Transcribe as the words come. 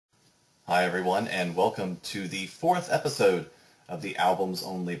Hi, everyone, and welcome to the fourth episode of the Albums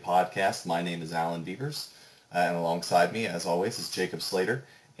Only podcast. My name is Alan Beavers, and alongside me, as always, is Jacob Slater.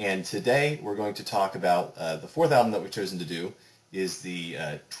 And today we're going to talk about the fourth album that we've chosen to do is the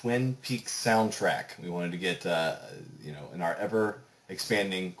Twin Peaks soundtrack. We wanted to get, in our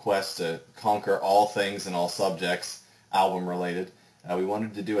ever-expanding quest to conquer all things and all subjects album-related, we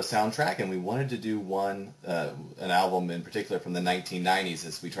wanted to do a soundtrack, and we wanted to do an album in particular from the 1990s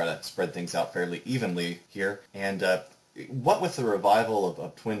as we try to spread things out fairly evenly here. And what with the revival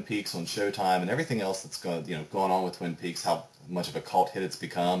of Twin Peaks on Showtime and everything else that's going on with Twin Peaks, how much of a cult hit it's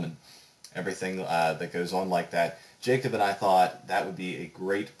become, and everything that goes on like that, Jacob and I thought that would be a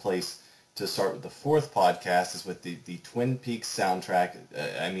great place to start with the fourth podcast, is with the Twin Peaks soundtrack.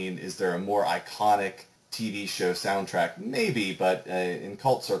 Is there a more iconic TV show soundtrack? Maybe, but in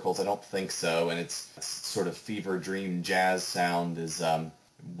cult circles, I don't think so. And its sort of fever dream jazz sound is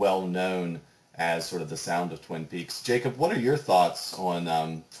well known as sort of the sound of Twin Peaks. Jacob, what are your thoughts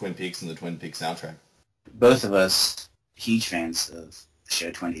on Twin Peaks and the Twin Peaks soundtrack? Both of us huge fans of the show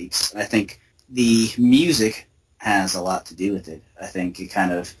Twin Peaks. I think the music has a lot to do with it. I think it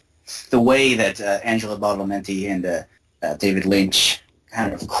kind of, the way that Angelo Badalamenti and David Lynch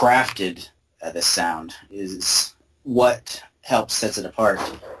kind of crafted the sound is what helps sets it apart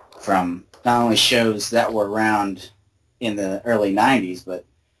from not only shows that were around in the early 90s, but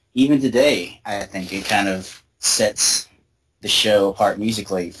even today. I think it kind of sets the show apart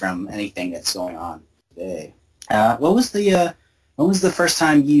musically from anything that's going on today. When was the first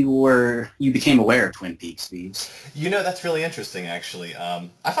time you became aware of Twin Peaks, Beeves? That's really interesting, actually.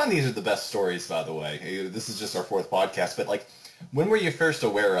 I find these are the best stories, by the way. This is just our fourth podcast, but when were you first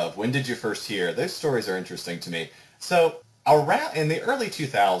aware of? When did you first hear? Those stories are interesting to me. So around in the early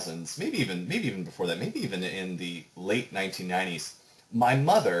 2000s, maybe even before that, maybe even in the late 1990s, my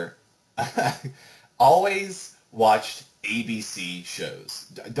mother always watched ABC shows.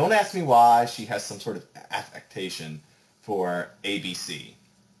 Don't ask me why. She has some sort of affectation for ABC.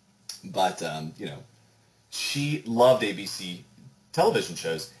 But, she loved ABC television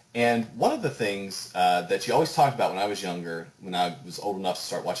shows. And one of the things that she always talked about when I was younger, when I was old enough to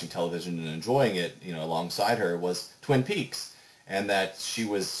start watching television and enjoying it, alongside her, was Twin Peaks. And that she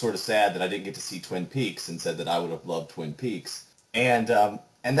was sort of sad that I didn't get to see Twin Peaks, and said that I would have loved Twin Peaks. And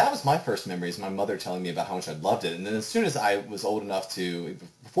that was my first memory, is my mother telling me about how much I loved it. And then as soon as I was old enough to,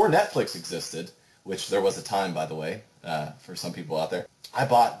 before Netflix existed, which there was a time, by the way, for some people out there, I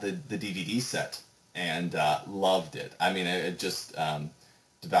bought the DVD set and loved it. I just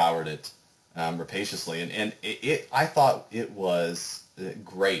devoured it rapaciously, and I thought it was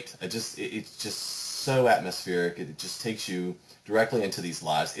great. It's just so atmospheric. It just takes you directly into these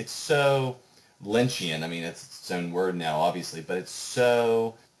lives. It's so Lynchian. It's its own word now, obviously, but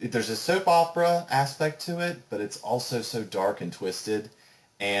there's a soap opera aspect to it, but it's also so dark and twisted,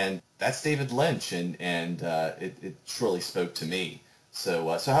 and that's David Lynch, and it surely spoke to me.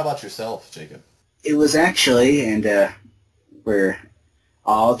 So how about yourself, Jacob? It was actually, and we're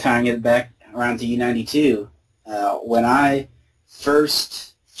all tying it back around to U92. When I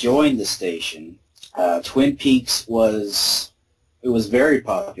first joined the station, Twin Peaks was very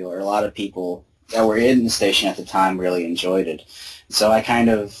popular. A lot of people that were in the station at the time really enjoyed it. So I kind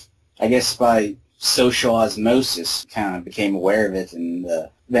of, I guess by social osmosis, kind of became aware of it, and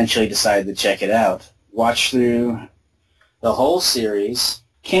eventually decided to check it out. Watched through the whole series.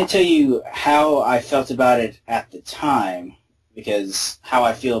 Can't tell you how I felt about it at the time, because how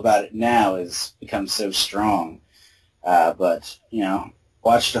I feel about it now has become so strong. But,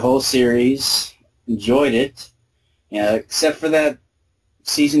 watched the whole series, enjoyed it, except for that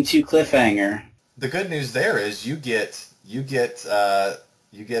season 2 cliffhanger. The good news there is you get a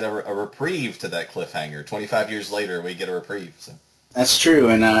reprieve to that cliffhanger. 25 years later, we get a reprieve. So. That's true,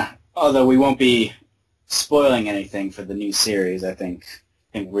 and although we won't be spoiling anything for the new series, I think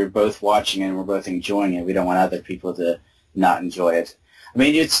we're both watching it and we're both enjoying it. We don't want other people to not enjoy it.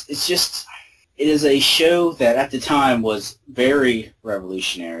 It is a show that at the time was very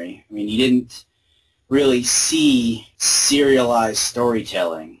revolutionary. You didn't really see serialized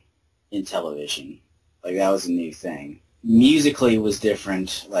storytelling in television. That was a new thing. Musically, it was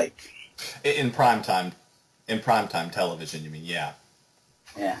different. In primetime television, you mean? Yeah.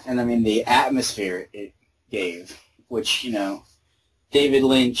 Yeah, and the atmosphere it gave, which David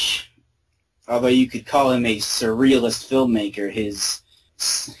Lynch, although you could call him a surrealist filmmaker, his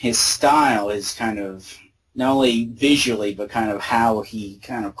style is kind of, not only visually, but kind of how he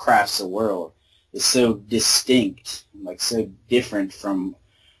kind of crafts the world, is so distinct, so different from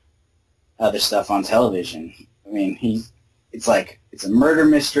other stuff on television. it's a murder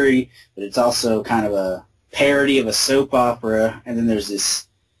mystery, but it's also kind of a parody of a soap opera, and then there's this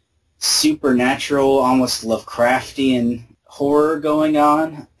supernatural, almost Lovecraftian horror going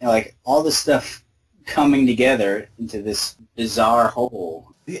on, and like all this stuff coming together into this bizarre whole.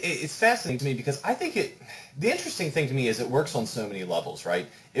 It's fascinating to me because I think the interesting thing to me is it works on so many levels, right?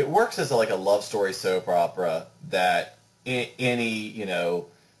 It works as like a love story soap opera that any,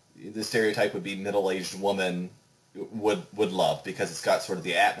 the stereotype would be middle-aged woman would love, because it's got sort of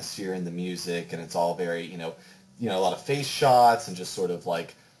the atmosphere and the music, and it's all very, a lot of face shots and just sort of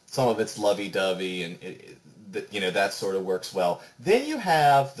like some of it's lovey-dovey, and that sort of works well. Then you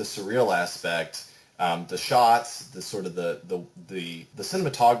have the surreal aspect, the shots, the sort of the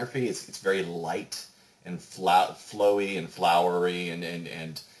cinematography. It's very light and flowy and flowery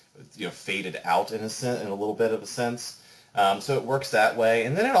and faded out in a little bit of a sense. So it works that way,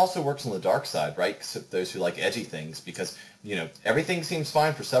 and then it also works on the dark side, right? So those who like edgy things, because everything seems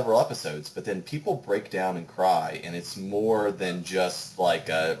fine for several episodes, but then people break down and cry, and it's more than just like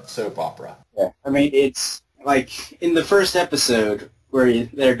a soap opera. Yeah, I mean, it's like in the first episode where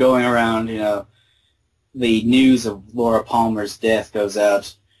they're going around, the news of Laura Palmer's death goes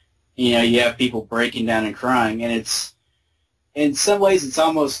out. You have people breaking down and crying, and it's in some ways it's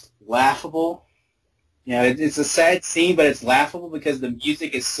almost laughable. It's a sad scene, but it's laughable because the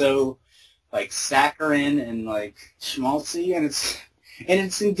music is so like saccharine and like schmaltzy, and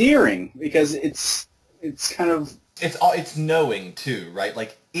it's endearing because it's kind of it's knowing too, right?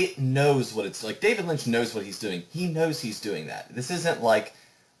 Like it knows what it's like. David Lynch knows what he's doing. He knows he's doing that. This isn't like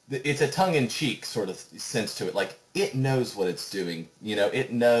it's a tongue-in-cheek sort of sense to it. Like it knows what it's doing.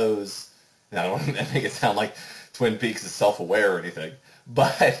 It knows. I don't want to make it sound like Twin Peaks is self-aware or anything,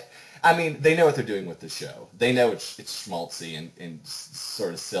 but I mean, they know what they're doing with the show. They know it's schmaltzy and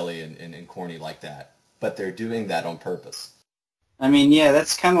sort of silly and corny like that. But they're doing that on purpose. I mean, yeah,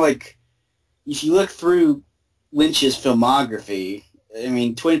 that's kind of like, if you look through Lynch's filmography, I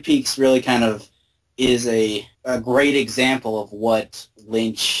mean, Twin Peaks really kind of is a great example of what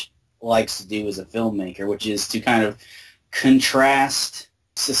Lynch likes to do as a filmmaker, which is to kind of contrast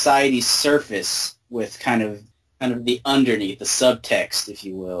society's surface with kind of the underneath, the subtext, if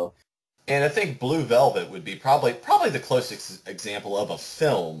you will. And I think Blue Velvet would be probably the closest example of a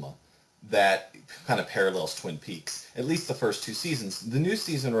film that kind of parallels Twin Peaks, at least the first two seasons. The new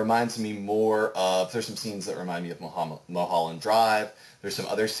season reminds me more of, there's some scenes that remind me of Mulholland Drive. There's some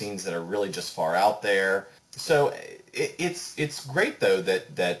other scenes that are really just far out there. So it's great, though,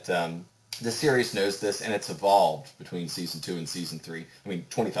 that the series knows this, and it's evolved between season 2 and season 3. I mean,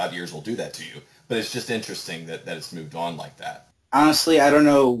 25 years will do that to you, but it's just interesting that it's moved on like that. Honestly, I don't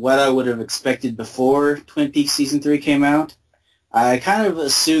know what I would have expected before Twin Peaks Season 3 came out. I kind of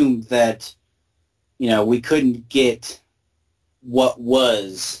assumed that, we couldn't get what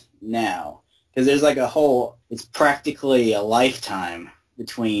was now. Because there's like it's practically a lifetime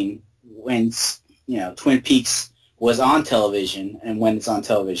between when, Twin Peaks was on television and when it's on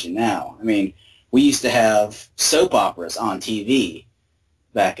television now. I mean, we used to have soap operas on TV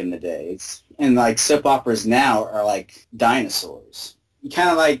back in the day. And like soap operas now are like dinosaurs. You kind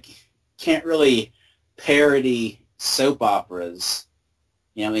of like can't really parody soap operas,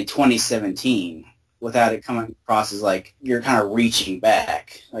 in 2017 without it coming across as like you're kind of reaching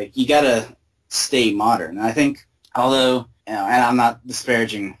back. Like you gotta stay modern. And I think, although, and I'm not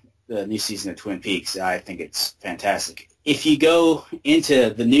disparaging the new season of Twin Peaks, I think it's fantastic. If you go into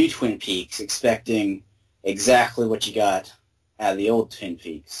the new Twin Peaks expecting exactly what you got out of the old Twin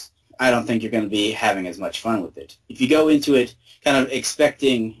Peaks, I don't think you're going to be having as much fun with it. If you go into it kind of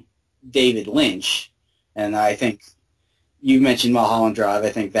expecting David Lynch, and I think you mentioned Mulholland Drive, I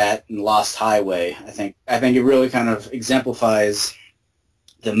think that and Lost Highway, I think it really kind of exemplifies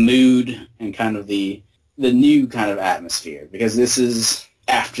the mood and kind of the new kind of atmosphere, because this is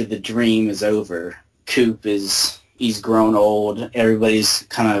after the dream is over. Coop he's grown old, everybody's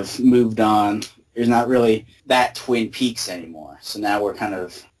kind of moved on. There's not really that Twin Peaks anymore. So now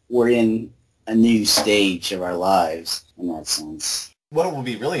we're in a new stage of our lives in that sense. What will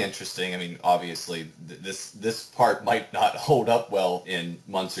be really interesting, I mean, obviously, this part might not hold up well in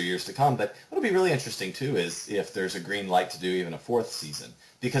months or years to come, but what will be really interesting, too, is if there's a green light to do even a fourth season.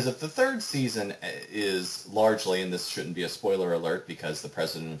 Because if the third season is largely, and this shouldn't be a spoiler alert because the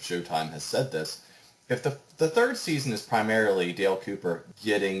president of Showtime has said this, if the third season is primarily Dale Cooper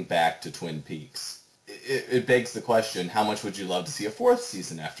getting back to Twin Peaks, it begs the question, how much would you love to see a fourth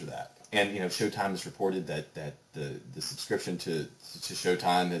season after that? And, Showtime has reported that the subscription to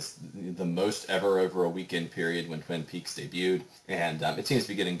Showtime is the most ever over a weekend period when Twin Peaks debuted. And it seems to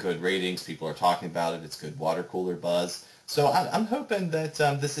be getting good ratings. People are talking about it. It's good water cooler buzz. So I'm hoping that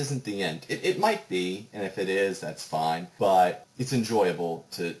this isn't the end. It might be, and if it is, that's fine. But it's enjoyable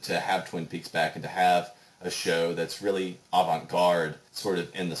to have Twin Peaks back and to have a show that's really avant-garde sort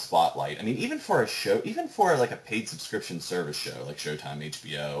of in the spotlight. I mean, even for a show, even for like a paid subscription service show like Showtime,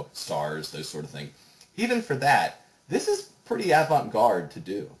 HBO, Stars, those sort of things, even for that, this is pretty avant-garde to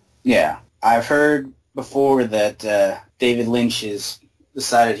do. Yeah. I've heard before that David Lynch has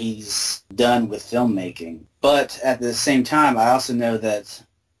decided he's done with filmmaking. But at the same time, I also know that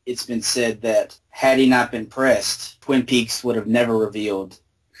it's been said that had he not been pressed, Twin Peaks would have never revealed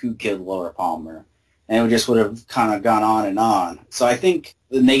who killed Laura Palmer. And it just would have kind of gone on and on. So I think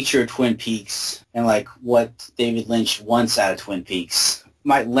the nature of Twin Peaks and like what David Lynch wants out of Twin Peaks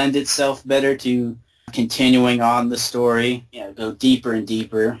might lend itself better to continuing on the story, go deeper and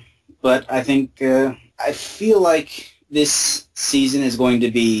deeper. But I think, I feel like this season is going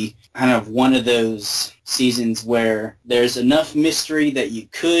to be kind of one of those seasons where there's enough mystery that you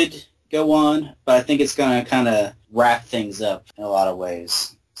could go on, but I think it's going to kind of wrap things up in a lot of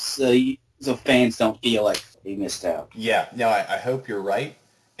ways. So fans don't feel like they missed out. Yeah, no, I hope you're right.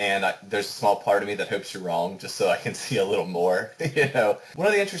 And there's a small part of me that hopes you're wrong, just so I can see a little more. One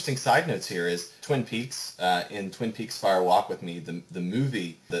of the interesting side notes here is Twin Peaks. In Twin Peaks: Fire Walk with Me, the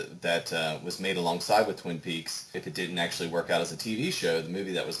movie that was made alongside with Twin Peaks, if it didn't actually work out as a TV show, the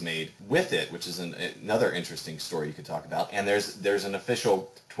movie that was made with it, which is another interesting story you could talk about. And there's an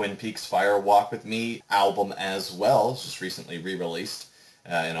official Twin Peaks: Fire Walk with Me album as well. It's just recently re-released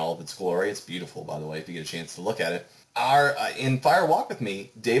in all of its glory. It's beautiful, by the way, if you get a chance to look at it. In Fire Walk with Me,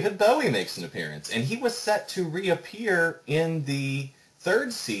 David Bowie makes an appearance, and he was set to reappear in the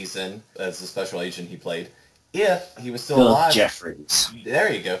third season as the special agent he played if he was still alive. Philip Jeffries.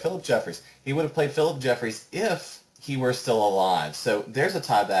 There you go, Philip Jeffries. He would have played Philip Jeffries if he were still alive. So there's a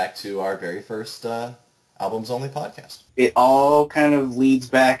tie back to our very first Albums Only podcast. It all kind of leads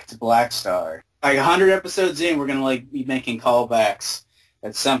back to Black Star. Like 100 episodes in, we're going to be making callbacks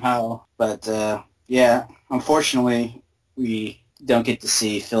that somehow, but yeah, unfortunately, we don't get to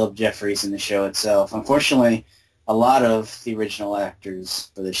see Philip Jeffries in the show itself. Unfortunately, a lot of the original actors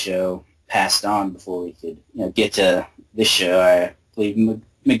for the show passed on before we could get to this show. I believe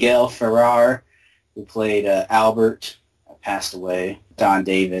Miguel Ferrer, who played Albert, passed away. Don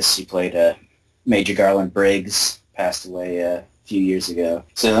Davis, who played Major Garland Briggs, passed away a few years ago.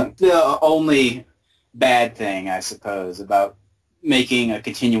 So the only bad thing, I suppose, about making a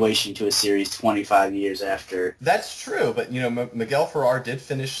continuation to a series 25 years after. That's true, but Miguel Ferrer did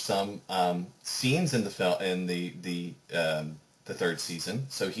finish some scenes in the film in the third season,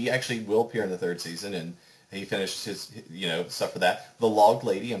 so he actually will appear in the third season, and he finished his stuff for that. The Log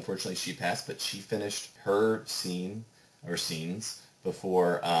Lady, unfortunately, she passed, but she finished her scene or scenes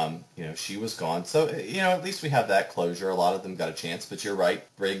before she was gone. So at least we have that closure. A lot of them got a chance, but you're right,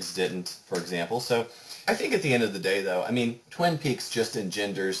 Briggs didn't, for example. So I think at the end of the day, though, I mean, Twin Peaks just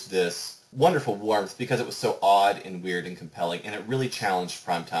engenders this wonderful warmth because it was so odd and weird and compelling, and it really challenged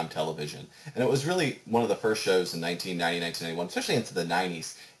primetime television. And it was really one of the first shows in 1990, 1991, especially into the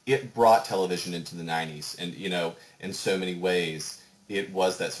 90s. It brought television into the 90s, and, in so many ways, it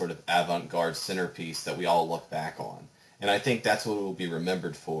was that sort of avant-garde centerpiece that we all look back on. And I think that's what it will be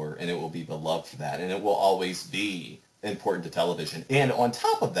remembered for, and it will be beloved for that, and it will always be important to television. And on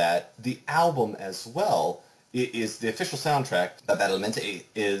top of that, the album as well is the official soundtrack. Badalamenti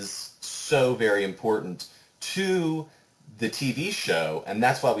is so very important to the TV show, and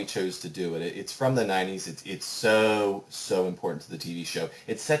that's why we chose to do it. It's from the 90s. It's so important to the TV show.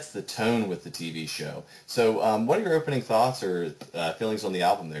 It sets the tone with the TV show. So what are your opening thoughts or feelings on the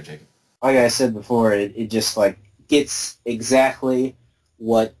album there, Jacob? Like I said before, it just gets exactly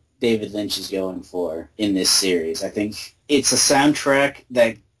what David Lynch is going for in this series. I think it's a soundtrack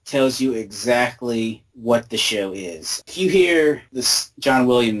that tells you exactly what the show is. If you hear this John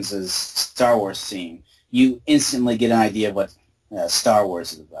Williams' Star Wars theme, you instantly get an idea of what Star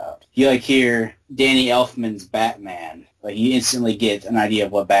Wars is about. If you hear Danny Elfman's Batman, you instantly get an idea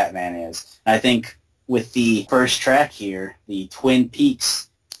of what Batman is. And I think with the first track here, the Twin Peaks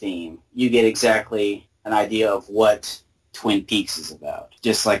theme, you get exactly an idea of what Twin Peaks is about.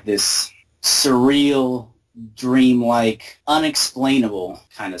 Just like this surreal, dreamlike, unexplainable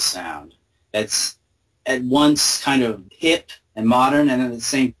kind of sound that's at once kind of hip and modern, and at the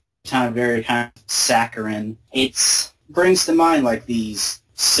same time very kind of saccharine. It brings to mind these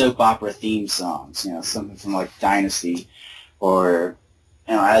soap opera theme songs, something from Dynasty or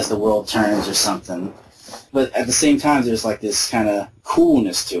As the World Turns or something. But at the same time, there's this kind of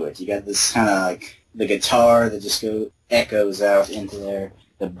coolness to it. You got this kind of the guitar that just echoes out into there.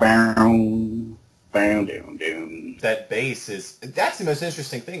 The boom, Boom, doom, doom. That bass that's the most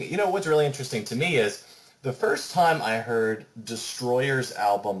interesting thing. You know, what's really interesting to me is the first time I heard Destroyer's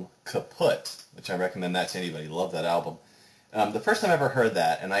album Kaput, which I recommend that to anybody. Love that album. The first time I ever heard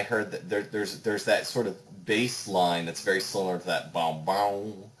that, and I heard that there's that sort of bass line that's very similar to that boom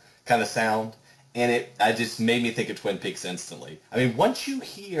boom kind of sound, and it just made me think of Twin Peaks instantly. I mean, once you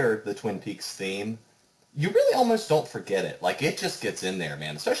hear the Twin Peaks theme, you really almost don't forget it. Like, it just gets in there,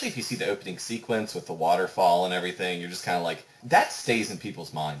 man. Especially if you see the opening sequence with the waterfall and everything. You're just kind of like, that stays in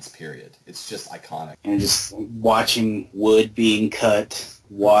people's minds, period. It's just iconic. And just watching wood being cut,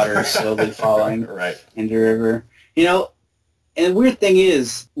 water slowly falling right. into the river. You know, and the weird thing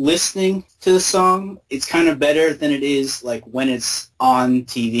is, listening to the song, it's kind of better than it is, like, when it's on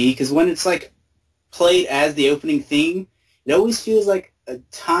TV. Because when it's, like, played as the opening theme, it always feels like a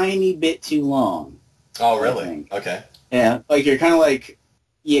tiny bit too long. Oh, really? Okay. Yeah, like you're kind of like,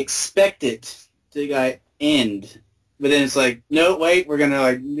 you expect it to end, but then it's like, no, wait, we're going to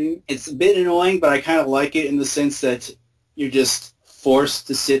like, it's a bit annoying, but I kind of like it in the sense that you're just forced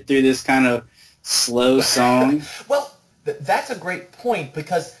to sit through this kind of slow song. Well, that's a great point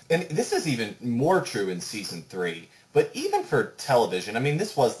because, and this is even more true in season 3, but even for television, I mean,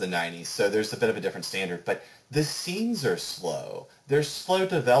 this was the 90s, so there's a bit of a different standard, but the scenes are slow. They're slow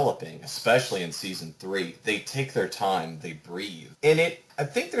developing, especially in season 3. They take their time. They breathe. And I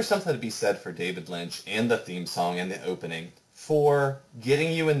think there's something to be said for David Lynch and the theme song and the opening for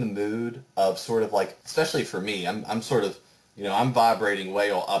getting you in the mood of sort of like, especially for me, I'm sort of, you know, I'm vibrating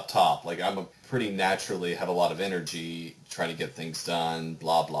way up top. Like, I'm pretty naturally have a lot of energy, trying to get things done,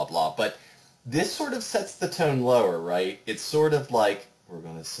 blah, blah, blah. But this sort of sets the tone lower, right? It's sort of like, we're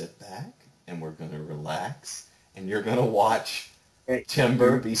going to sit back and we're going to relax and you're going to watch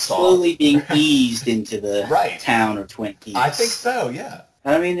timber be soft. Slowly being eased into the right. town of Twin Peaks. I think so, yeah.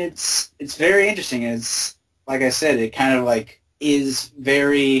 I mean, it's very interesting. It's, like I said, it kind of like is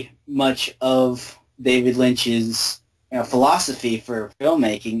very much of David Lynch's philosophy for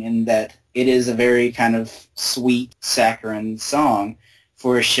filmmaking in that it is a very kind of sweet, saccharine song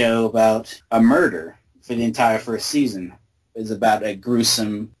for a show about a murder for the entire first season. It's about a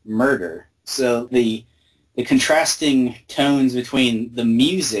gruesome murder. So the contrasting tones between the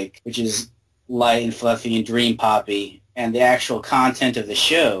music, which is light and fluffy and dream poppy, and the actual content of the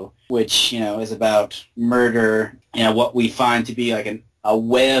show, which, is about murder, what we find to be like a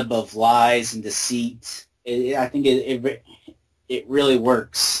web of lies and deceit. I think it really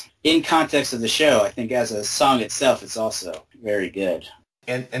works. In context of the show, I think as a song itself, it's also very good.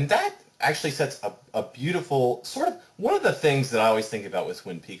 And that actually sets a beautiful sort of one of the things that I always think about with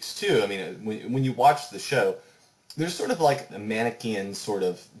Twin Peaks too. I mean, when you watch the show, there's sort of like a Manichaean sort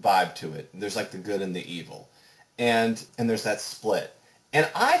of vibe to it. There's like the good and the evil, and there's that split. And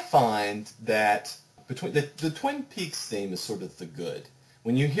I find that between the Twin Peaks theme is sort of the good.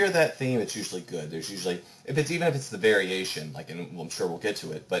 When you hear that theme, it's usually good. There's usually, even if it's the variation, like, and I'm sure we'll get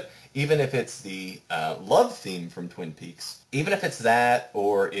to it, but even if it's the love theme from Twin Peaks, even if it's that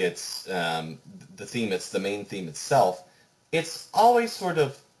or it's the theme, it's the main theme itself, it's always sort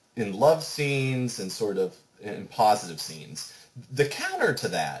of in love scenes and sort of in positive scenes. The counter to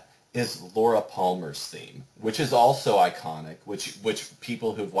that is Laura Palmer's theme, which is also iconic, which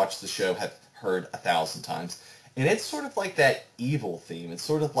people who've watched the show have heard 1,000 times. And it's sort of like that evil theme. It's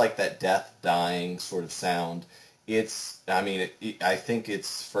sort of like that death, dying sort of sound. I think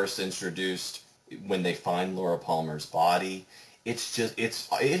it's first introduced when they find Laura Palmer's body. It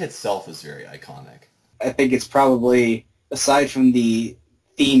itself is very iconic. I think it's probably, aside from the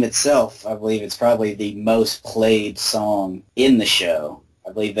theme itself, I believe it's probably the most played song in the show.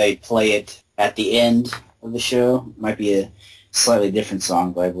 I believe they play it at the end of the show. It might be a slightly different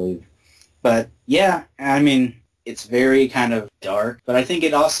song, but I believe. But yeah, I mean, it's very kind of dark, but I think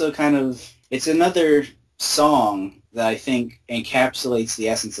it also it's another song that I think encapsulates the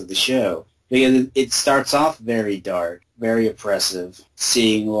essence of the show, because it starts off very dark, very oppressive,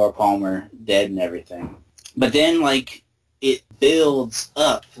 seeing Laura Palmer dead and everything. But then, it builds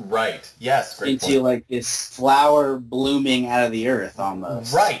up. Right. Yes. Great into point. like this flower blooming out of the earth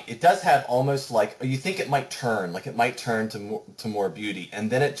almost. Right. It does have almost like, you think it might turn to more beauty, and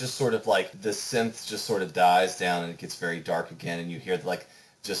then it just sort of like the synth just sort of dies down and it gets very dark again, and you hear like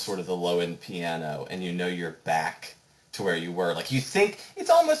just sort of the low end piano, and you're back to where you were. Like, you think it's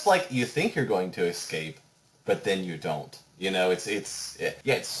almost like you think you're going to escape, but then you don't.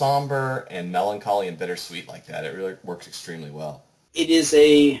 It's somber and melancholy and bittersweet like that. It really works extremely well. It is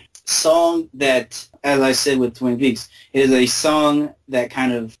a song that, as I said with Twin Peaks, it is a song that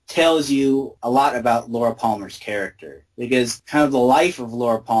kind of tells you a lot about Laura Palmer's character, because kind of the life of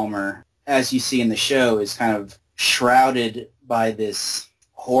Laura Palmer, as you see in the show, is kind of shrouded by this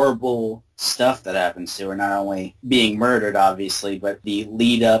horrible stuff that happens to her, not only being murdered, obviously, but the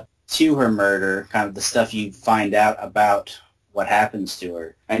lead up to her murder, kind of the stuff you find out about what happens to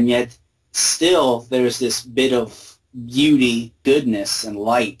her. And yet, still, there's this bit of beauty, goodness, and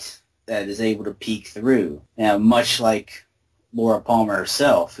light that is able to peek through. Much like Laura Palmer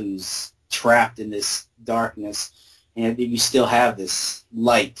herself, who's trapped in this darkness, and you still have this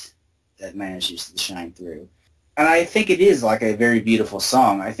light that manages to shine through. And I think it is like a very beautiful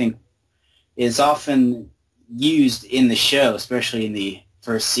song. I think it's often used in the show, especially in the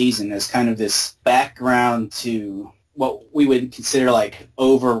first season, as kind of this background to what we would consider like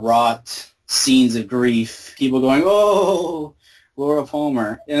overwrought scenes of grief. People going, "Oh, Laura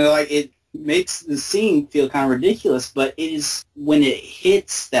Palmer," and like it makes the scene feel kind of ridiculous. But it is when it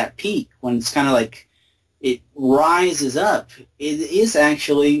hits that peak, when it's kind of like it rises up. It is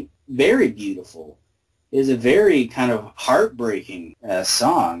actually very beautiful. It is a very kind of heartbreaking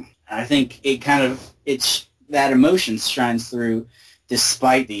song. I think it's that emotion shines through,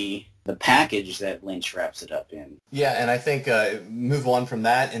 despite the package that Lynch wraps it up in. Yeah, and I think move on from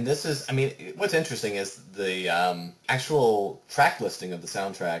that, and this is, I mean, what's interesting is the actual track listing of the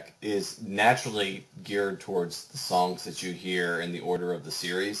soundtrack is naturally geared towards the songs that you hear in the order of the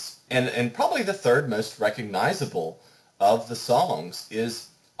series. And probably the third most recognizable of the songs is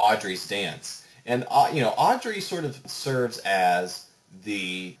Audrey's Dance. And, Audrey sort of serves as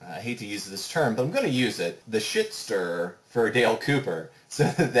the, I hate to use this term, but I'm going to use it, the shit stirrer for Dale Cooper, so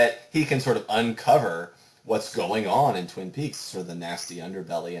that he can sort of uncover what's going on in Twin Peaks, sort of the nasty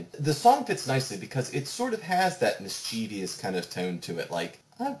underbelly. And the song fits nicely because it sort of has that mischievous kind of tone to it, like,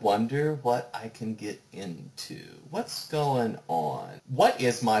 I wonder what I can get into. What's going on? What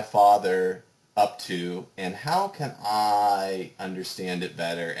is my father up to, and how can I understand it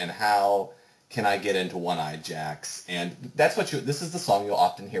better, and how can I get into One-Eyed Jacks? And that's this is the song you'll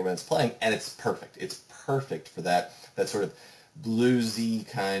often hear when it's playing, and it's perfect. It's perfect for that sort of bluesy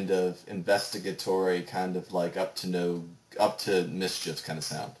kind of investigatory kind of like up to mischief kind of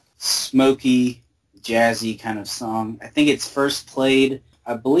sound. Smoky, jazzy kind of song. I think it's first played,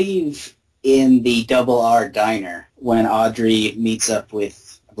 I believe, in the Double R Diner when Audrey meets up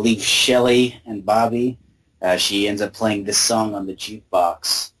with, I believe, Shelley and Bobby. She ends up playing this song on the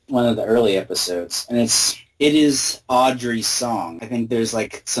jukebox, one of the early episodes, and it is Audrey's song. I think there's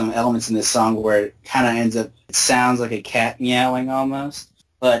like some elements in this song where it kind of ends up, it sounds like a cat meowing almost,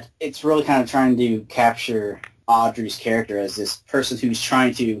 but it's really kind of trying to capture Audrey's character as this person who's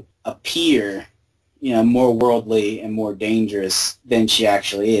trying to appear, more worldly and more dangerous than she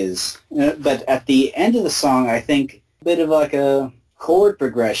actually is. But at the end of the song, I think a bit of like a chord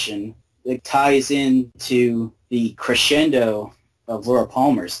progression that ties into the crescendo of Laura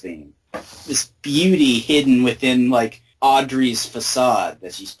Palmer's theme. This beauty hidden within like Audrey's facade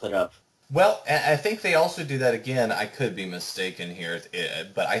that she's put up. Well, I think they also do that again. I could be mistaken here,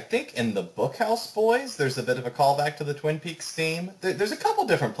 but I think in the Bookhouse Boys, there's a bit of a callback to the Twin Peaks theme. There's a couple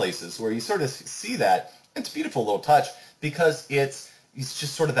different places where you sort of see that. It's a beautiful little touch because it's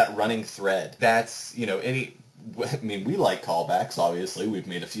just sort of that running thread. That's, we like callbacks, obviously. We've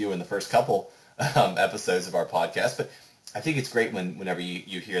made a few in the first couple episodes of our podcast, but I think it's great whenever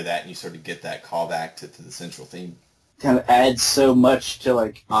you hear that and you sort of get that callback to the central theme. Kind of adds so much to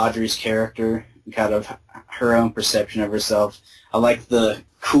like Audrey's character and kind of her own perception of herself. I like the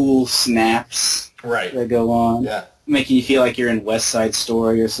cool snaps that go on. Yeah. Making you feel like you're in West Side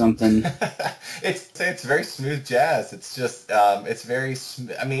Story or something. It's very smooth jazz. It's just it's very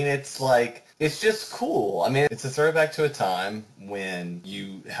it's just cool. I mean, it's a throwback to a time when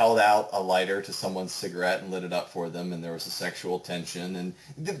you held out a lighter to someone's cigarette and lit it up for them, and there was a sexual tension and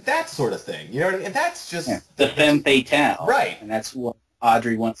that sort of thing. You know what I mean? And that's just the femme fatale, right? And that's what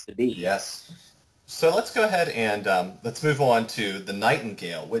Audrey wants to be. Yes. So let's go ahead and let's move on to The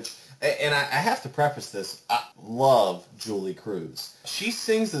Nightingale, which. And I have to preface this, I love Julie Cruz. She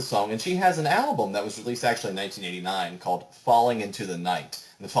sings this song, and she has an album that was released actually in 1989 called Falling Into the Night.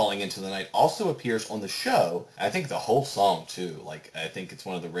 And the Falling Into the Night also appears on the show. I think the whole song, too. Like, I think it's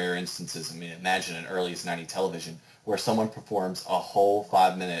one of the rare instances, imagine in early 90s television, where someone performs a whole 4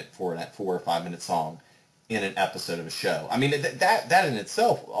 or 5 minute song in an episode of a show. I mean, that in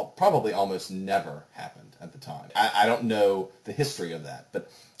itself probably almost never happened at the time. I don't know the history of that, but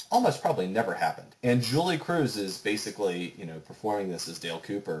almost probably never happened. And Julie Cruz is basically, performing this as Dale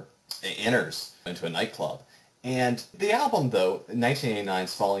Cooper enters into a nightclub. And the album, though,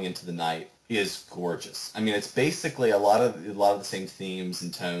 1989's Falling Into the Night, is gorgeous. I mean, it's basically a lot of the same themes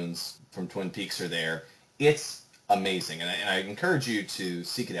and tones from Twin Peaks are there. It's amazing, and I encourage you to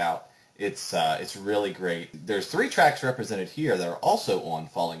seek it out It's really great. There's 3 tracks represented here that are also on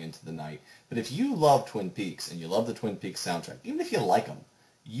Falling Into the Night. But if you love Twin Peaks and you love the Twin Peaks soundtrack, even if you like them,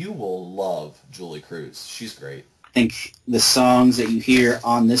 you will love Julie Cruz. She's great. I think the songs that you hear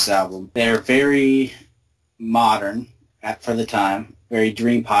on this album, they're very modern for the time, very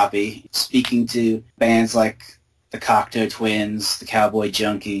dream poppy, speaking to bands like the Cocteau Twins, the Cowboy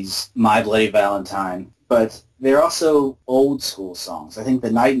Junkies, My Bloody Valentine. But they're also old school songs. I think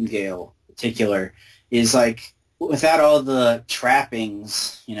the Nightingale in particular is like, without all the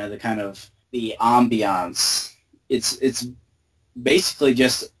trappings, the kind of the ambiance, it's basically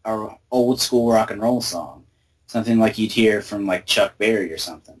just an old school rock and roll song. Something like you'd hear from like Chuck Berry or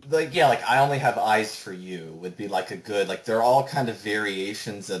something. Like I Only Have Eyes for You would be like a good, like they're all kind of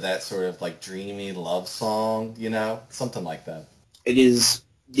variations of that sort of like dreamy love song, something like that. It is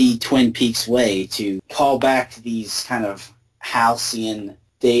the Twin Peaks way to call back to these kind of halcyon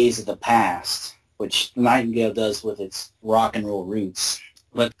days of the past, which the Nightingale does with its rock and roll roots,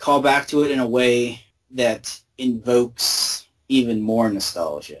 but call back to it in a way that invokes even more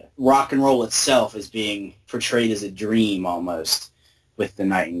nostalgia. Rock and roll itself is being portrayed as a dream almost with the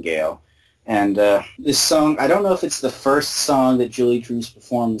Nightingale. And this song, I don't know if it's the first song that Julie Cruz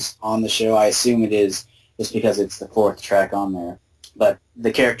performs on the show. I assume it is, just because it's the 4th track on there. But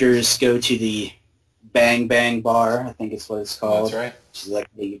the characters go to the Bang Bang Bar, I think it's what it's called. That's right. Which is like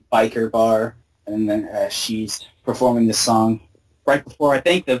the biker bar. And then she's performing this song right before, I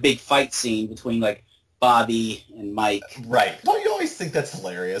think, the big fight scene between like Bobby and Mike. Right. Don't you always think that's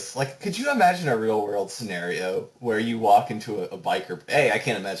hilarious? Like, could you imagine a real-world scenario where you walk into a biker... A, I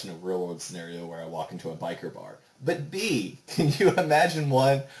can't imagine a real-world scenario where I walk into a biker bar. But B, can you imagine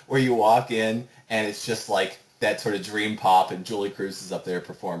one where you walk in and it's just like that sort of dream pop and Julie Cruz is up there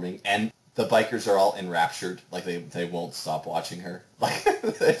performing and the bikers are all enraptured, like they won't stop watching her. Like,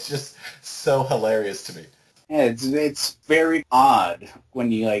 it's just so hilarious to me. Yeah, it's very odd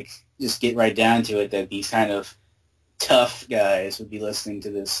when you like just get right down to it that these kind of tough guys would be listening to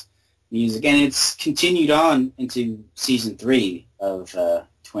this music. And it's continued on into season 3 of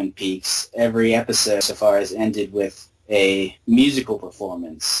Twin Peaks. Every episode so far has ended with a musical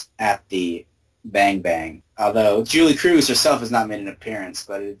performance at the Bang Bang. Although Julie Cruz herself has not made an appearance,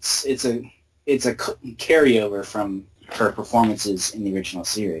 but it's a carryover from her performances in the original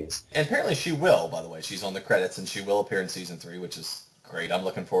series. And apparently she will, by the way. She's on the credits and she will appear in season 3, which is great. I'm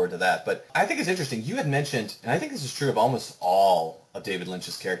looking forward to that. But I think it's interesting. You had mentioned, and I think this is true of almost all of David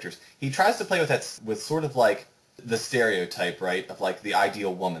Lynch's characters, he tries to play with that, with sort of like the stereotype, right, of like the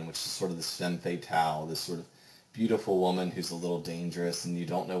ideal woman, which is sort of this femme fatale, this sort of beautiful woman who's a little dangerous and you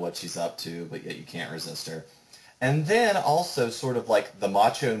don't know what she's up to, but yet you can't resist her. And then also sort of like the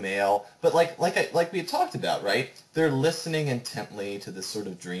macho male, but like we had talked about, right? They're listening intently to this sort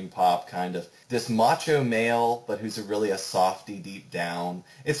of dream pop kind of, this macho male, but who's really a softie deep down.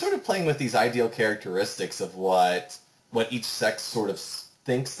 It's sort of playing with these ideal characteristics of what each sex sort of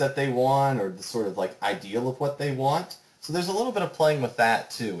thinks that they want, or the sort of like ideal of what they want. So there's a little bit of playing with that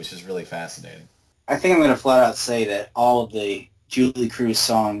too, which is really fascinating. I think I'm going to flat out say that all of the Julie Cruz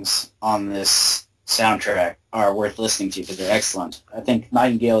songs on this soundtrack are worth listening to because they're excellent. I think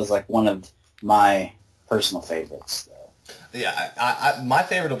Nightingale is like one of my personal favorites, though. Yeah, my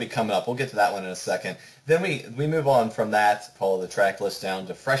favorite will be coming up. We'll get to that one in a second. Then we move on from that, pull the track list down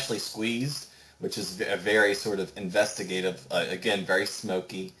to Freshly Squeezed, which is a very sort of investigative, again, very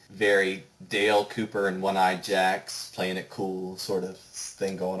smoky, very Dale Cooper and One-Eyed Jacks, playing it cool sort of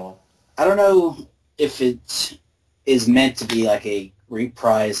thing going on. I don't know if it is meant to be like a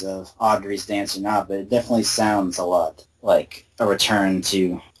reprise of Audrey's Dance or not, but it definitely sounds a lot like a return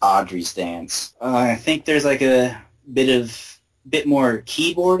to Audrey's Dance. I think there's like a bit more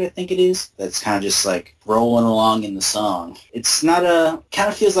keyboard, I think it is, that's kind of just like rolling along in the song. It's not kind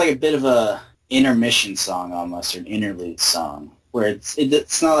of feels like a bit of a intermission song almost, or an interlude song, where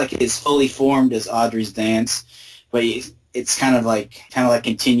it's not like it's fully formed as Audrey's Dance, but it's kind of like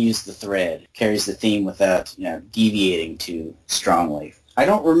continues the thread, carries the theme without deviating too strongly. I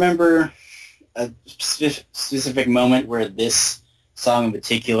don't remember a specific moment where this song in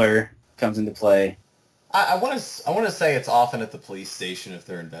particular comes into play. I want to say it's often at the police station if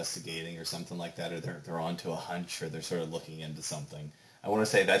they're investigating or something like that, or they're onto a hunch, or they're sort of looking into something. I want to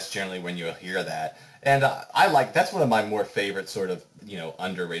say that's generally when you'll hear that. And that's one of my more favorite sort of,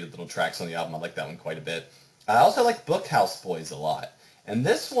 underrated little tracks on the album. I like that one quite a bit. I also like Bookhouse Boys a lot. And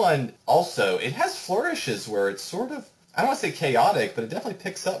this one also, it has flourishes where it's sort of, I don't want to say chaotic, but it definitely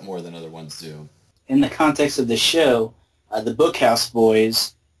picks up more than other ones do. In the context of the show, the Bookhouse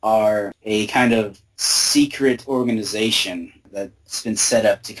Boys are a kind of secret organization that's been set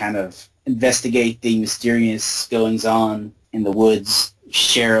up to kind of investigate the mysterious goings-on in the woods.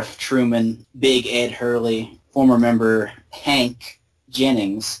 Sheriff Truman, Big Ed Hurley, former member Hank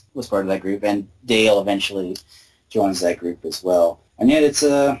Jennings was part of that group, and Dale eventually joins that group as well. And yet it's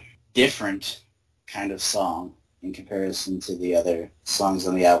a different kind of song in comparison to the other songs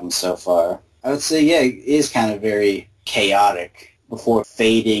on the album so far. I would say, yeah, it is kind of very chaotic before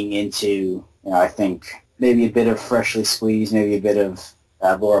fading into, I think, maybe a bit of Freshly Squeezed, maybe a bit of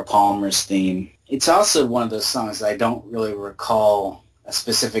Laura Palmer's theme. It's also one of those songs that I don't really recall a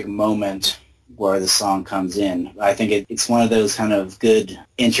specific moment where the song comes in. I think it's one of those kind of good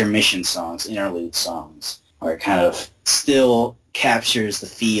intermission songs, interlude songs, where it kind of still captures the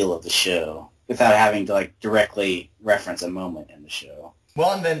feel of the show without having to directly reference a moment in the show.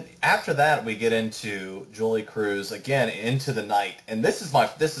 Well, and then after that, we get into Julie Cruz again, Into the Night, and this is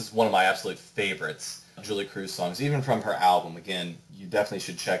one of my absolute favorites, Julie Cruz songs, even from her album. Again, you definitely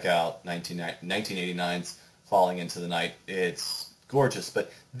should check out 1989's Falling Into the Night. It's gorgeous,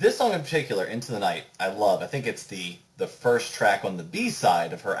 but this song in particular, Into the Night, I love. I think it's the first track on the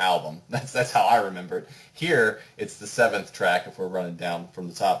B-side of her album. That's how I remember it. Here, it's the 7th track if we're running down from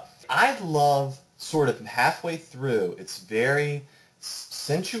the top. I love sort of halfway through, it's very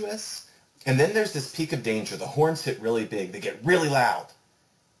sensuous, and then there's this peak of danger. The horns hit really big, they get really loud,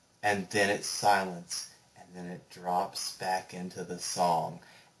 and then it's silence, and then it drops back into the song.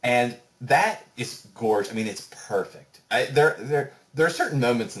 And that is gorgeous. I mean, it's perfect. There are certain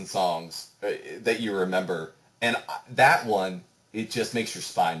moments in songs that you remember, and that one, it just makes your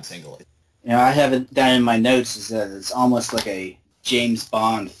spine tingle. I have it down in my notes is that it's almost like a James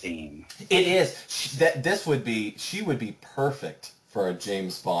Bond theme. It is. She would be perfect for a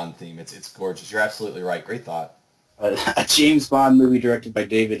James Bond theme. It's gorgeous. You're absolutely right. Great thought. A James Bond movie directed by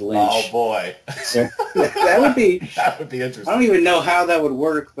David Lynch. Oh boy, so, that would be interesting. I don't even know how that would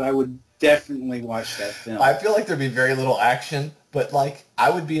work, but I would definitely watch that film. I feel like there'd be very little action, but I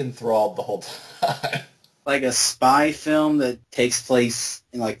would be enthralled the whole time. Like a spy film that takes place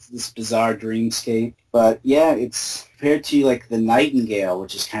in this bizarre dreamscape. But yeah, it's compared to The Nightingale,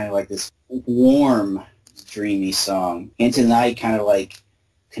 which is kind of this warm, dreamy song. Into the Night kind of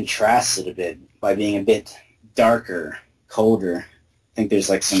contrasts it a bit by being a bit darker, colder. I think there's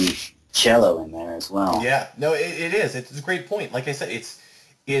some cello in there as well. Yeah, no, it is. It's a great point. Like I said, it's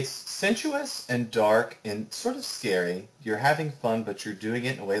sensuous and dark and sort of scary. You're having fun, but you're doing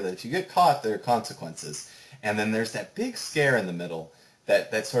it in a way that if you get caught, there are consequences. And then there's that big scare in the middle,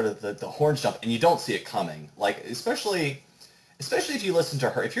 that sort of the horns jump, and you don't see it coming. Especially if you listen to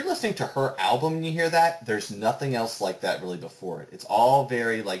her. If you're listening to her album and you hear that, there's nothing else like that really before it. It's all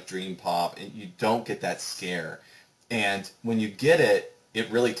very dream pop, and you don't get that scare. And when you get it, it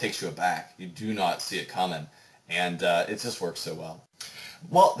really takes you aback. You do not see it coming, and it just works so well.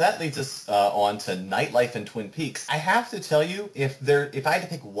 Well, that leads us on to Nightlife in Twin Peaks. I have to tell you, if I had to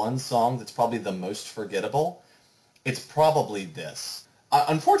pick one song that's probably the most forgettable, it's probably this.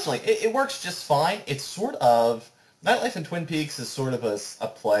 Unfortunately, it works just fine. It's sort of... Nightlife in Twin Peaks is sort of a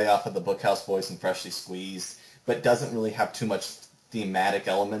play off of the Bookhouse Boys and Freshly Squeezed, but doesn't really have too much thematic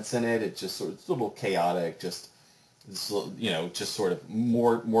elements in it. It's just it's a little chaotic, just sort of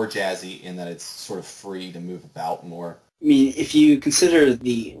more jazzy in that it's sort of free to move about more. I mean, if you consider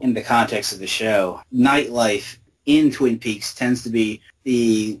in the context of the show, nightlife in Twin Peaks tends to be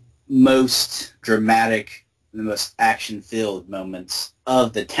the most dramatic, the most action-filled moments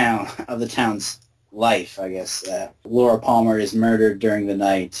of the town's life, I guess. Laura Palmer is murdered during the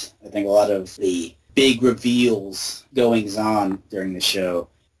night. I think a lot of the big reveals, goings-on during the show,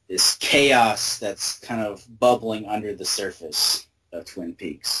 this chaos that's kind of bubbling under the surface of Twin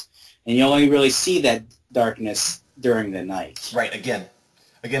Peaks. And you only really see that darkness during the night. Right, again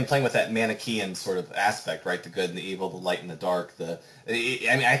playing with that Manichaean sort of aspect, right? The good and the evil, the light and the dark.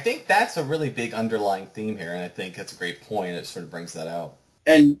 I think that's a really big underlying theme here, and I think that's a great point. It sort of brings that out.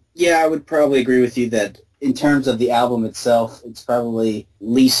 And yeah, I would probably agree with you that in terms of the album itself, it's probably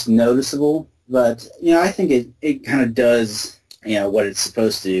least noticeable. But, I think it kind of does, what it's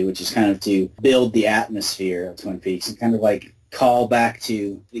supposed to do, which is kind of to build the atmosphere of Twin Peaks and kind of call back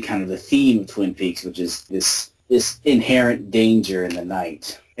to the kind of the theme of Twin Peaks, which is this inherent danger in the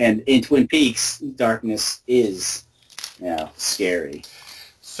night. And in Twin Peaks, darkness is, scary.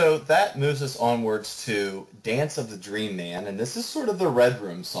 So that moves us onwards to Dance of the Dream Man, and this is sort of the Red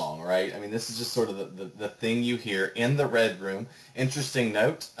Room song, right? I mean, this is just sort of the thing you hear in the Red Room. Interesting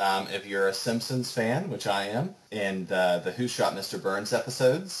note, if you're a Simpsons fan, which I am, and the Who Shot Mr. Burns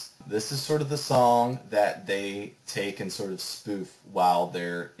episodes, this is sort of the song that they take and sort of spoof while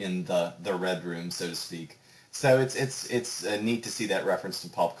they're in the Red Room, so to speak. So it's neat to see that reference to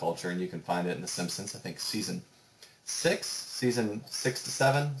pop culture, and you can find it in The Simpsons. I think season 6 to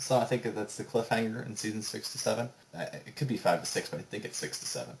 7. So I think that's the cliffhanger in season 6 to 7. It could be 5 to 6, but I think it's 6 to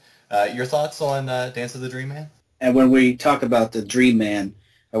 7. Your thoughts on Dance of the Dream Man? And when we talk about the Dream Man,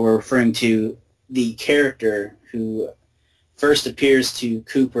 we're referring to the character who first appears to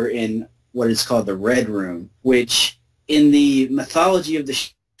Cooper in what is called the Red Room, which in the mythology of the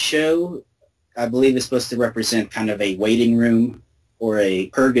show, I believe is supposed to represent kind of a waiting room or a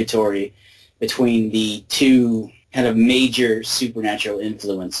purgatory between the two kind of major supernatural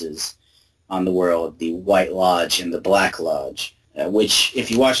influences on the world, the White Lodge and the Black Lodge, which,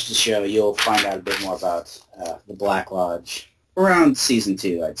 if you watch the show, you'll find out a bit more about the Black Lodge around season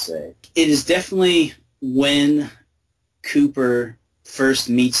 2, I'd say. It is definitely when Cooper first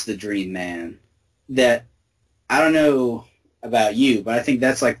meets the Dream Man that, I don't know about you, but I think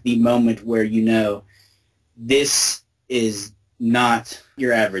that's like the moment where you know this is not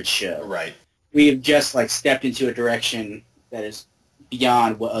your average show. Right. We have just like stepped into a direction that is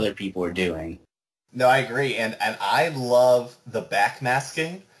beyond what other people are doing. No, I agree, and I love the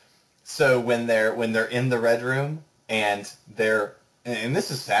backmasking. So when they're in the Red Room and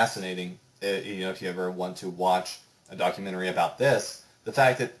this is fascinating. If you ever want to watch a documentary about this, the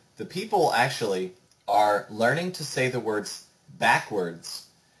fact that the people actually are learning to say the words backwards,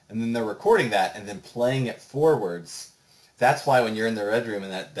 and then they're recording that and then playing it forwards. That's why when you're in the Red Room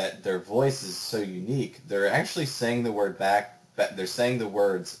and that their voice is so unique, they're actually saying the word they're saying the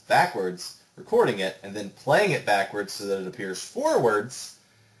words backwards, recording it, and then playing it backwards so that it appears forwards,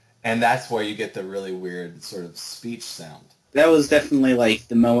 and that's where you get the really weird sort of speech sound. That was definitely like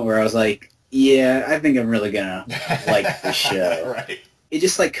the moment where I was like, yeah, I think I'm really gonna like this show. Right. It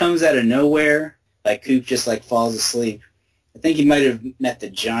just like comes out of nowhere. Like Coop just like falls asleep. I think he might have met the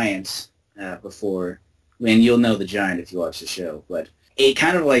Giant before. I mean, you'll know the Giant if you watch the show, but it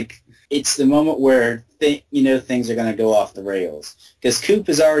kind of like, it's the moment where things are going to go off the rails. Because Coop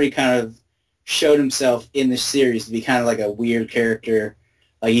has already kind of showed himself in the series to be kind of like a weird character.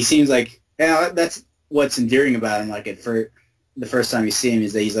 Like, he seems like, that's what's endearing about him. Like, the first time you see him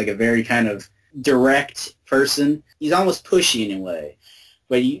is that he's like a very kind of direct person. He's almost pushy in a way,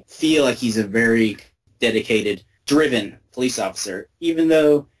 but you feel like he's a very dedicated, driven police officer, even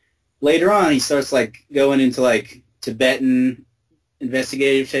though later on he starts like going into like Tibetan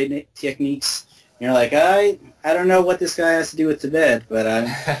investigative techniques. And you're like, I don't know what this guy has to do with Tibet, but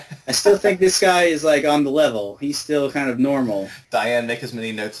I still think this guy is like on the level. He's still kind of normal. Diane, make as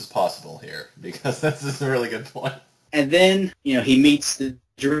many notes as possible here, because this is a really good point. And then, he meets the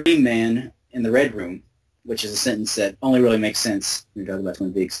Dream Man in the Red Room, which is a sentence that only really makes sense when you're talking about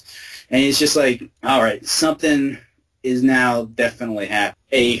Twin Peaks. And it's just like, all right, something is now definitely happening.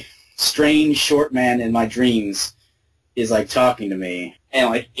 A strange short man in my dreams is like talking to me, and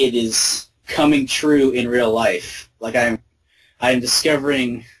like it is coming true in real life. Like I'm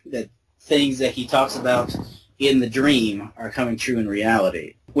discovering that things that he talks about in the dream are coming true in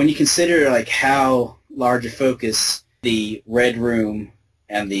reality. When you consider like how large a focus the Red Room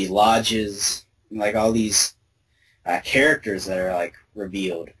and the lodges and like all these characters that are like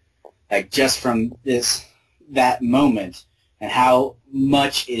revealed, like just from that moment, and how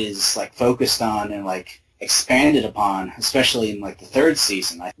much it is like focused on and like expanded upon, especially in like the third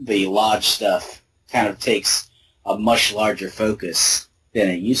season. The lodge stuff kind of takes a much larger focus than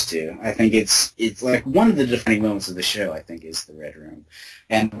it used to. I think it's like one of the defining moments of the show, I think, is the Red Room.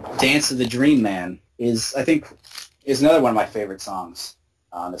 And Dance of the Dream Man is another one of my favorite songs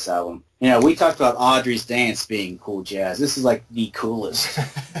on this album. We talked about Audrey's Dance being cool jazz. This is like the coolest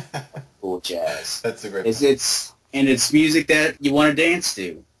cool jazz. That's a great point. It's music that you want to dance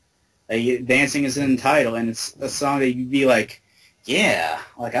to. Dancing is in the title, and it's a song that you'd be like, yeah,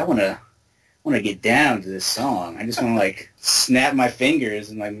 like I want to get down to this song. I just want to like snap my fingers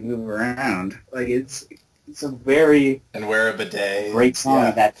and like move around. Like it's a very and wear a bidet. Great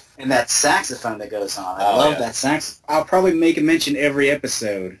song. Yeah. And that saxophone that goes on. I love that sax. I'll probably make a mention every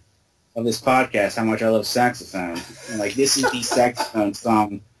episode of this podcast how much I love saxophone. And like this is the saxophone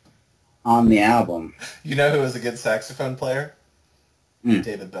song on the album. You know who was a good saxophone player?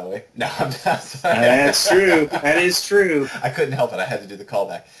 David Bowie. No, I'm sorry. That's true. That is true. I couldn't help it. I had to do the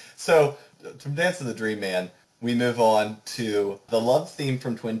callback. So, from Dance of the Dream Man, we move on to the love theme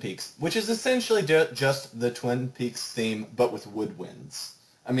from Twin Peaks, which is essentially just the Twin Peaks theme, but with woodwinds.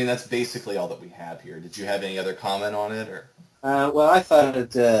 I mean, that's basically all that we have here. Did you have any other comment on it, or? Well, I thought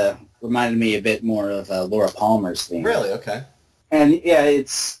it reminded me a bit more of Laura Palmer's theme. Really? Okay. And yeah,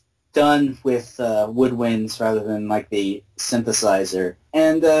 it's done with woodwinds rather than like the synthesizer.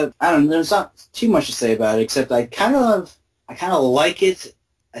 And I don't know, there's not too much to say about it, except I kind of like it.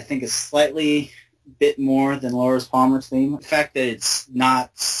 I think it's slightly bit more than Laura Palmer's theme. The fact that it's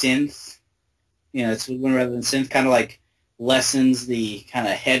not synth, it's woodwind rather than synth, kind of like lessens the kind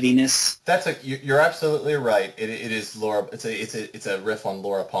of heaviness. You're absolutely right. It is Laura. It's a riff on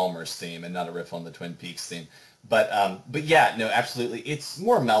Laura Palmer's theme and not a riff on the Twin Peaks theme. But yeah, no, absolutely. It's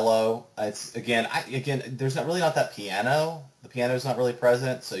more mellow. It's again, there's not that piano. The piano's not really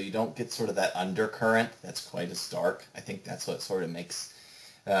present, so you don't get sort of that undercurrent that's quite as dark. I think that's what sort of makes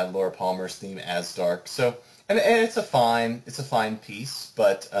Laura Palmer's theme as dark. So, and it's a fine piece,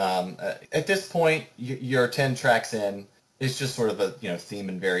 but at this point, you're 10 tracks in. It's just sort of a theme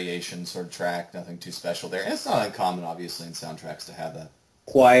and variation sort of track. Nothing too special there. And it's not uncommon, obviously, in soundtracks to have that.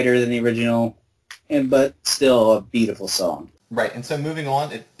 Quieter than the original, but still a beautiful song. Right. And so moving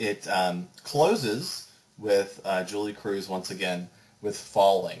on, it closes with Julie Cruz once again with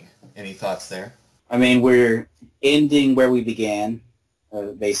 "Falling." Any thoughts there? I mean, we're ending where we began,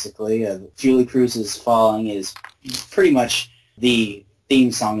 basically. Julie Cruz's "Falling" is pretty much the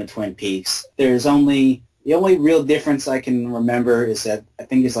theme song of Twin Peaks. The only real difference I can remember is that I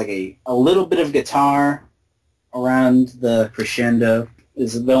think it's like a little bit of guitar around the crescendo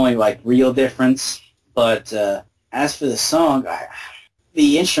is the only like real difference. But as for the song,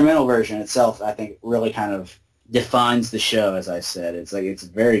 the instrumental version itself, I think, really kind of defines the show. As I said, it's a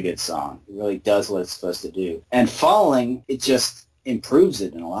very good song. It really does what it's supposed to do. And "Falling," it just improves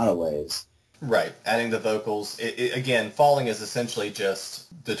it in a lot of ways. Right, adding the vocals. Again, "Falling" is essentially just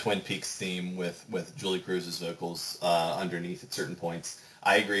the Twin Peaks theme with Julie Cruz's vocals underneath at certain points.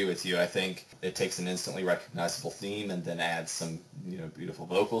 I agree with you. I think it takes an instantly recognizable theme and then adds some beautiful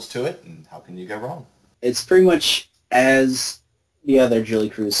vocals to it, and how can you go wrong? It's pretty much as the other Julie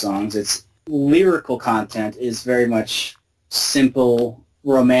Cruz songs. Its lyrical content is very much simple,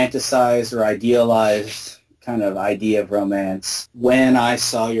 romanticized or idealized kind of idea of romance. "When I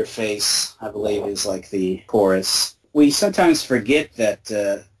Saw Your Face," I believe, is like the chorus. We sometimes forget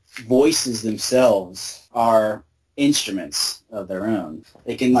that voices themselves are instruments of their own.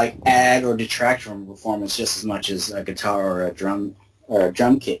 They can like add or detract from a performance just as much as a guitar or a drum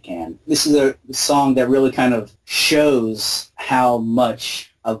kit can. This is a song that really kind of shows how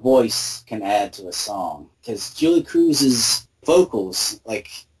much a voice can add to a song, because Julie Cruz's vocals, like,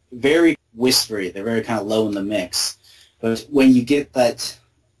 very whispery. They're very kind of low in the mix. But when you just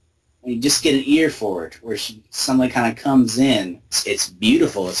get an ear for it, where she suddenly kind of comes in, it's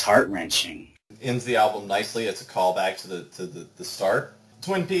beautiful. It's heart-wrenching. Ends the album nicely. It's a callback to the start.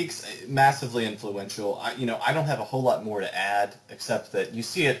 Twin Peaks, massively influential. I don't have a whole lot more to add, except that you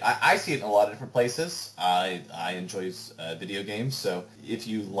see it. I see it in a lot of different places. I enjoy video games, so if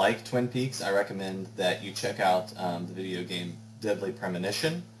you like Twin Peaks, I recommend that you check out the video game Deadly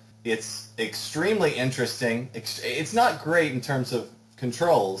Premonition. It's extremely interesting. It's not great in terms of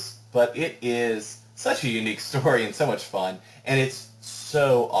controls, but it is such a unique story and so much fun, and it's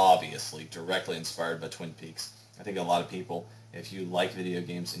so obviously directly inspired by Twin Peaks. I think a lot of people, if you like video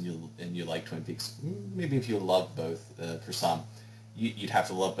games and you like Twin Peaks, maybe if you love both, for some, you'd have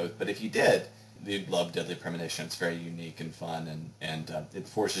to love both. But if you did, you'd love Deadly Premonition. It's very unique and fun, and it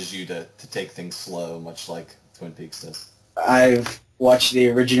forces you to take things slow, much like Twin Peaks does. I've watched the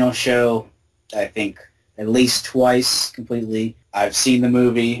original show, I think, at least twice completely. I've seen the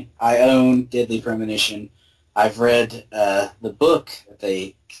movie. I own Deadly Premonition. I've read the book that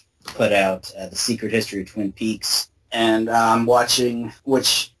they put out, The Secret History of Twin Peaks, and I'm watching,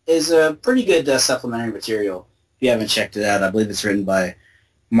 which is a pretty good supplementary material. If you haven't checked it out, I believe it's written by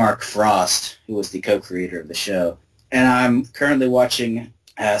Mark Frost, who was the co-creator of the show. And I'm currently watching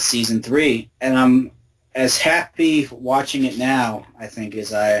Season 3, and I'm as happy watching it now, I think,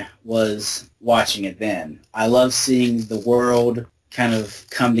 as I was watching it then. I love seeing the world kind of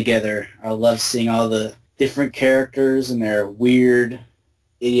come together. I love seeing all the different characters and their weird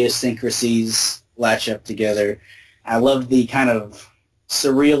idiosyncrasies latch up together. I love the kind of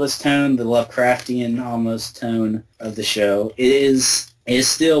surrealist tone, the Lovecraftian almost tone of the show. It is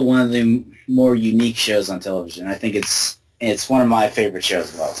still one of the more unique shows on television. I think it's one of my favorite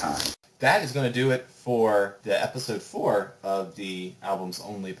shows of all time. That is going to do it for the episode 4 of the Albums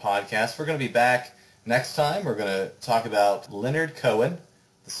Only podcast. We're going to be back next time. We're going to talk about Leonard Cohen,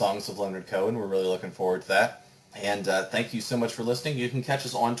 the songs of Leonard Cohen. We're really looking forward to that. And thank you so much for listening. You can catch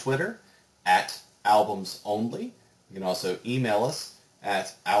us on Twitter at Albums Only. You can also email us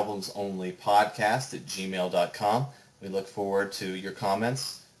at albumsonlypodcast@gmail.com. We look forward to your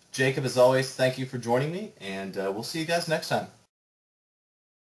comments. Jacob, as always, thank you for joining me, and we'll see you guys next time.